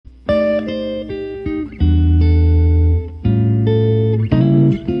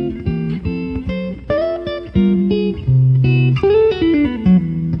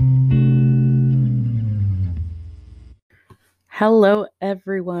Hello,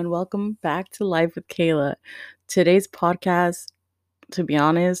 everyone. Welcome back to Life with Kayla. Today's podcast, to be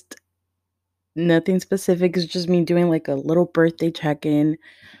honest, nothing specific. It's just me doing like a little birthday check in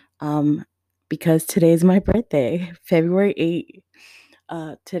um, because today's my birthday, February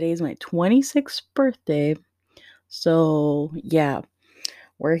 8th. Today's my 26th birthday. So, yeah,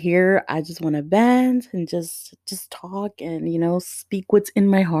 we're here. I just want to band and just talk and, speak what's in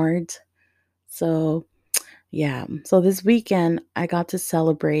my heart. So, yeah. So this weekend, I got to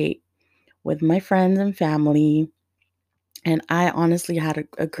celebrate with my friends and family. And I honestly had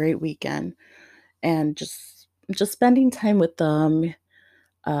a great weekend and just spending time with them,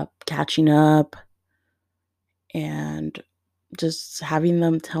 catching up and just having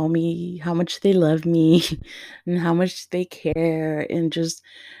them tell me how much they love me and how much they care and just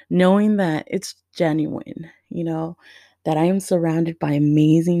knowing that it's genuine, that I am surrounded by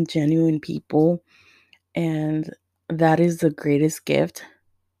amazing, genuine people. And that is the greatest gift,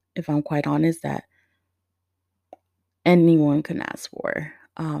 if I'm quite honest, that anyone can ask for.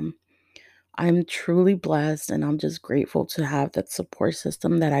 I'm truly blessed and I'm just grateful to have that support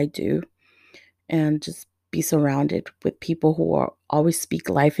system that I do and just be surrounded with people who are always speak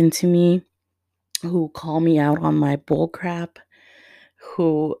life into me, who call me out on my bull crap,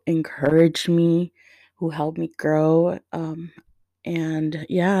 who encourage me, who help me grow. And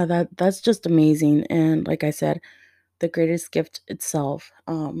yeah, that's just amazing. And like I said, the greatest gift itself.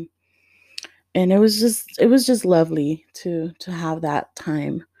 And it was just lovely to have that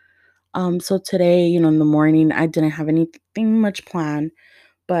time. So today, in the morning, I didn't have anything much planned,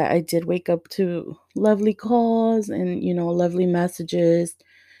 but I did wake up to lovely calls and, lovely messages,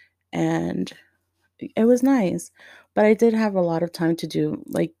 and it was nice. But I did have a lot of time to do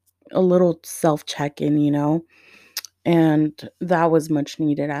like a little self check in, and that was much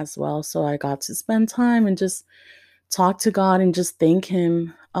needed as well. So I got to spend time and just talk to God and just thank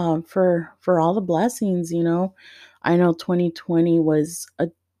Him for all the blessings. I know 2020 was a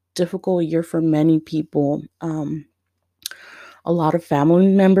difficult year for many people. A lot of family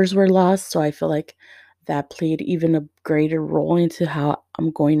members were lost, so I feel like that played even a greater role into how I'm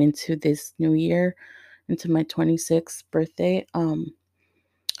going into this new year, into my 26th birthday.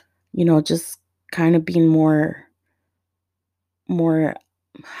 Just kind of being more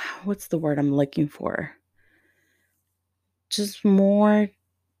what's the word I'm looking for? Just more,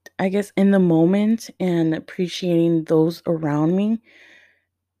 I guess, in the moment and appreciating those around me,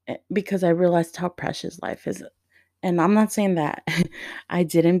 because I realized how precious life is. And I'm not saying that I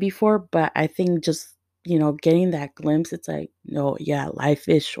didn't before, but I think just, getting that glimpse, it's like, no, yeah, life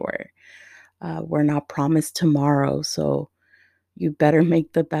is short. We're not promised tomorrow. So you better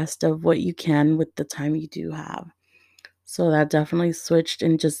make the best of what you can with the time you do have. So that definitely switched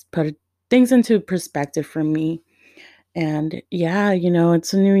and just put things into perspective for me. And yeah,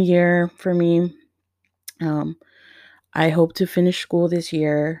 it's a new year for me. Um, I hope to finish school this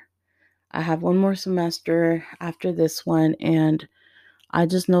year. I have one more semester after this one, and I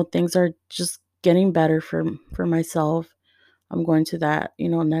just know things are just getting better for myself. I'm going to that,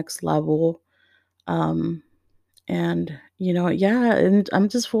 next level. Um and yeah, and I'm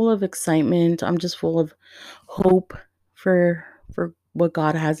just full of excitement. I'm just full of hope for what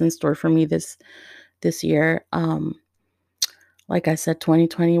God has in store for me this year. Like I said,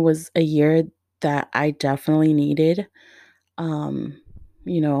 2020 was a year that I definitely needed. I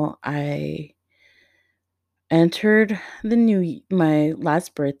entered my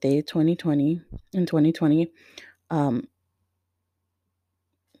last birthday, 2020, in 2020, um,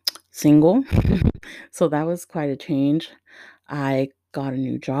 single. So that was quite a change. I got a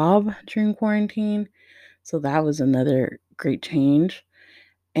new job during quarantine. So that was another great change.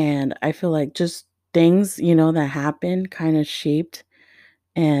 And I feel like just things, that happened kind of shaped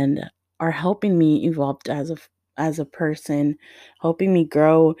and are helping me evolve as a person, helping me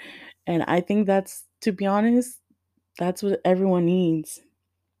grow. And I think that's, to be honest, that's what everyone needs.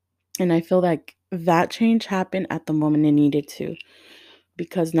 And I feel like that change happened at the moment it needed to,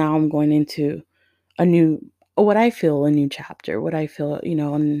 because now I'm going into a new, what I feel, a new chapter, what I feel,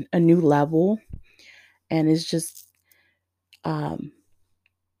 a new level. And it's just, um,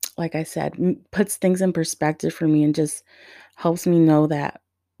 like I said, puts things in perspective for me and just helps me know that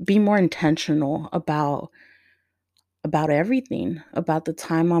be more intentional about everything, about the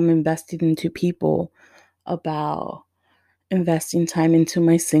time I'm investing into people, about investing time into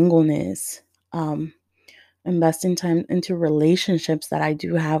my singleness, um, investing time into relationships that I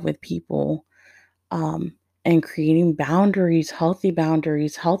do have with people, um, and creating boundaries, healthy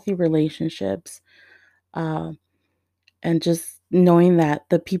relationships, uh, and just knowing that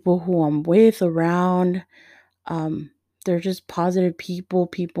the people who I'm with around, um, they're just positive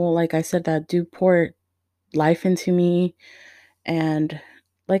people, like I said, that do pour life into me. And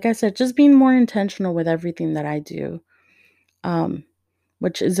like I said, just being more intentional with everything that I do. Um,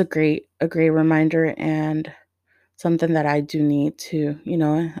 which is a great reminder and something that I do need to,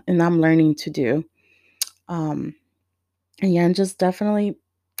 and I'm learning to do. Um, and yeah, and just definitely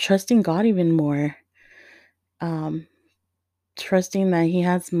trusting God even more. Um, trusting that He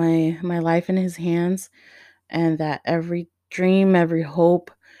has my life in His hands, and that every dream, every hope,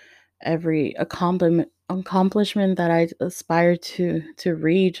 every accomplishment that I aspire to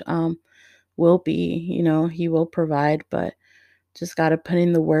reach will be, He will provide, but just got to put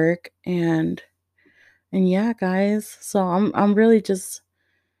in the work. And yeah, guys, so I'm really just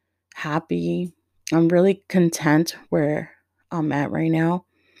happy. I'm really content where I'm at right now,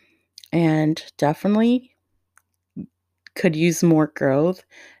 and definitely could use more growth,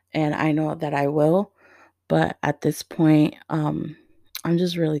 and I know that I will. But at this point, I'm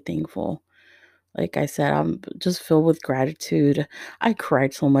just really thankful. Like I said, I'm just filled with gratitude. I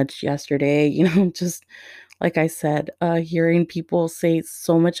cried so much yesterday, just like I said, hearing people say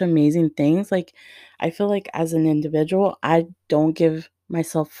so much amazing things. Like, I feel like as an individual, I don't give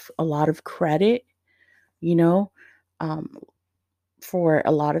myself a lot of credit, you know, um, for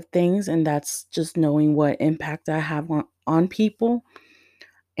a lot of things. And that's just knowing what impact I have on people,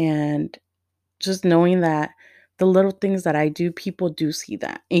 and just knowing that the little things that I do, people do see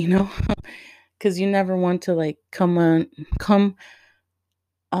that, because you never want to like come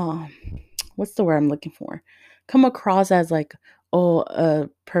um what's the word I'm looking for? Come across as like, oh, a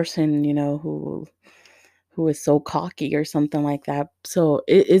person, who is so cocky or something like that. So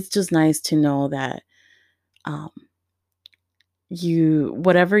it's just nice to know that um you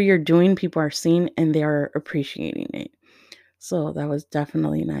whatever you're doing, people are seeing and they are appreciating it. So that was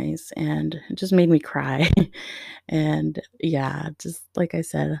definitely nice, and it just made me cry. And yeah, just like I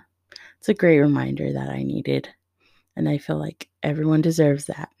said, it's a great reminder that I needed, and I feel like everyone deserves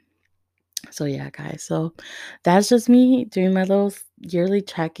that. So yeah, guys. So that's just me doing my little yearly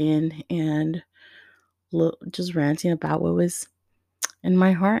check-in, and just ranting about what was in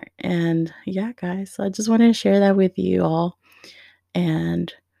my heart. And yeah, guys. So I just wanted to share that with you all.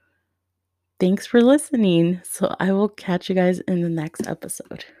 And thanks for listening. So I will catch you guys in the next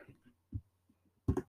episode.